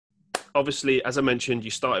obviously, as I mentioned,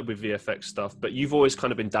 you started with VFX stuff, but you've always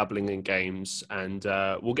kind of been dabbling in games, and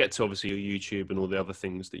we'll get to obviously your YouTube and all the other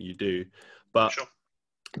things that you do. But Sure.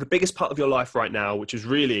 the biggest part of your life right now, which is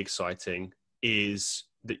really exciting, is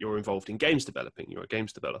that you're involved in games developing. You're a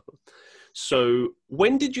games developer. So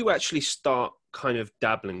when did you actually start kind of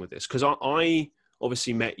dabbling with this? Because I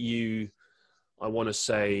obviously met you, I want to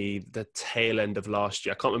say the tail end of last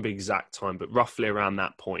year. I can't remember the exact time, but roughly around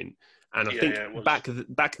that point. And I Yeah, think yeah, it was.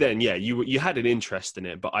 back then, yeah, you had an interest in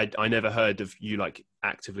it, but I never heard of you like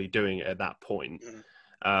actively doing it at that point.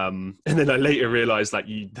 Mhm. And then I later realized like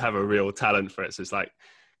you have a real talent for it. So it's like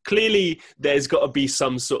clearly there's got to be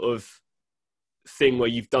some sort of thing where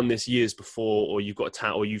you've done this years before, or you've got a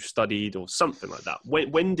talent, or you've studied, or something like that.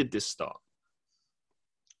 When did this start?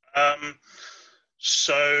 Um,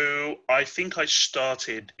 so I think I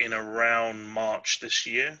started in around March this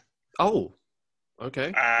year. Oh,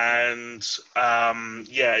 okay. And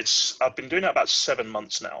yeah, I've been doing it about 7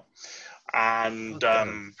 months now, and God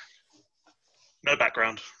damn. no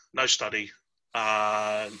background, no study,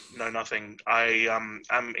 no nothing. I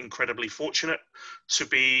am incredibly fortunate to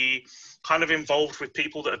be kind of involved with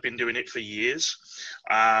people that have been doing it for years.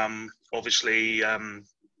 Obviously,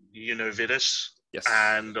 Vidus, Yes.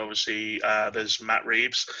 and obviously there's Matt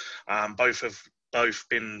Reeves. Both have both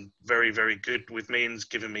been very, very good with me and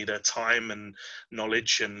giving me their time and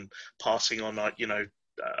knowledge and passing on, uh,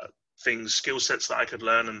 things, skill sets that I could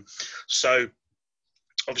learn. And so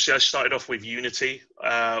obviously I started off with Unity,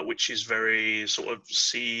 which is very sort of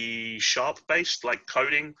C sharp based, like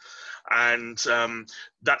coding. And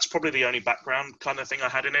that's probably the only background kind of thing I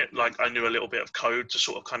had in it. Like I knew a little bit of code to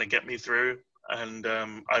sort of kind of get me through. And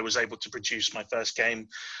I was able to produce my first game,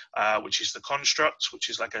 which is The Construct, which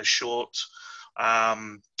is like a short,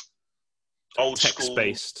 um, old school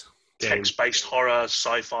Text-based game. text-based horror,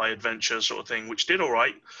 sci-fi adventure sort of thing, which did all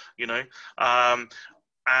right, you know. Um,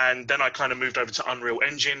 and then I kind of moved over to Unreal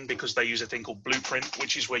Engine because they use a thing called Blueprint,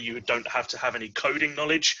 which is where you don't have to have any coding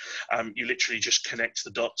knowledge. You literally just connect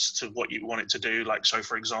the dots to what you want it to do. Like, so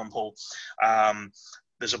for example,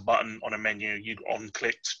 there's a button on a menu, you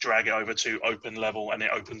on-clicked, drag it over to open level, and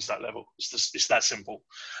it opens that level. It's that simple.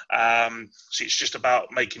 So it's just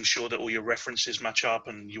about making sure that all your references match up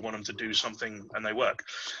and you want them to do something and they work.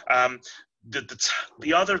 Um,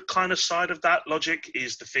 the other kind of side of that logic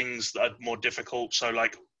is the things that are more difficult. So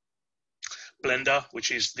like Blender,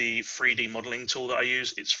 which is the 3D modeling tool that I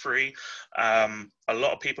use, it's free. A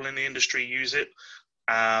lot of people in the industry use it,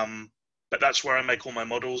 but that's where I make all my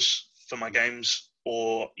models for my games.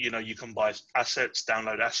 Or you can buy assets,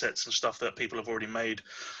 download assets and stuff that people have already made,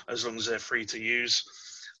 as long as they're free to use.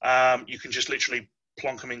 You can just literally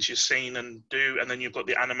plonk them into your scene and then you've got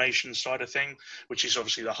the animation side of thing, which is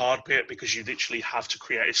obviously the hard bit, because you literally have to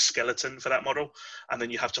create a skeleton for that model, and then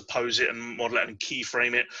you have to pose it and model it and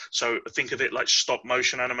keyframe it. So think of it like stop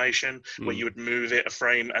motion animation, where Mm. you would move it a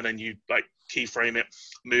frame and then you like keyframe it,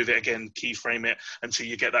 move it again, keyframe it, until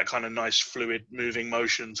you get that kind of nice fluid moving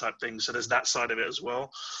motion type thing. So there's that side of it as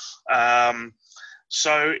well.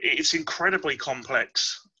 So it's incredibly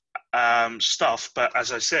complex stuff, but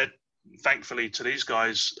as I said, thankfully to these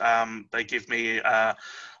guys, they give me a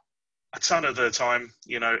ton of the time,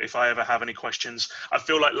 if I ever have any questions. I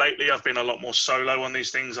feel like lately I've been a lot more solo on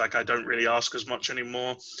these things. Like I don't really ask as much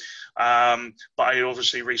anymore. But I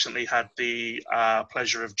obviously recently had the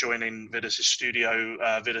pleasure of joining Vidus' studio,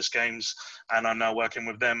 Vidus Games, and I'm now working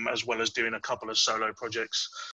with them as well as doing a couple of solo projects.